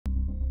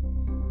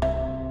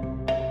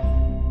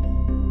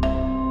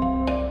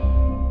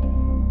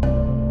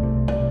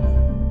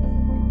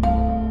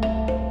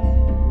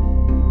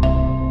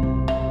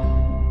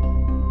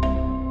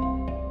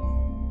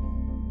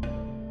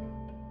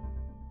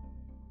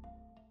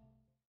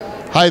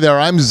Hi there,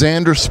 I'm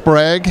Zander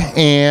Sprague,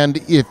 and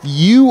if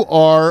you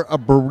are a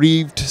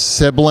bereaved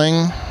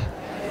sibling,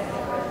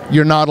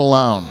 you're not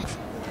alone.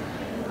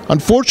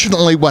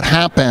 Unfortunately, what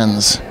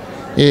happens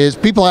is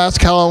people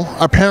ask how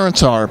our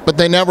parents are, but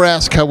they never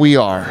ask how we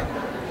are.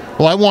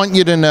 Well, I want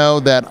you to know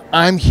that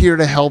I'm here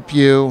to help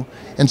you,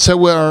 and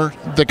so are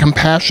the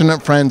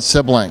Compassionate Friends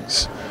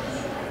siblings,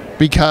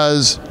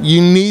 because you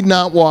need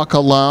not walk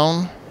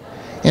alone,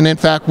 and in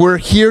fact, we're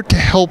here to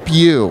help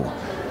you.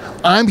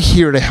 I'm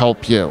here to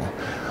help you.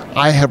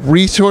 I have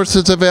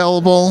resources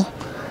available,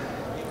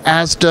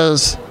 as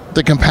does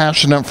the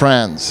Compassionate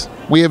Friends.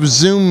 We have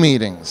Zoom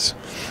meetings.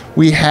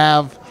 We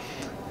have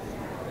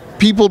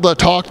people to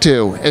talk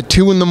to at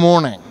 2 in the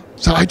morning.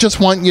 So I just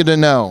want you to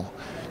know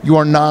you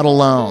are not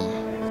alone.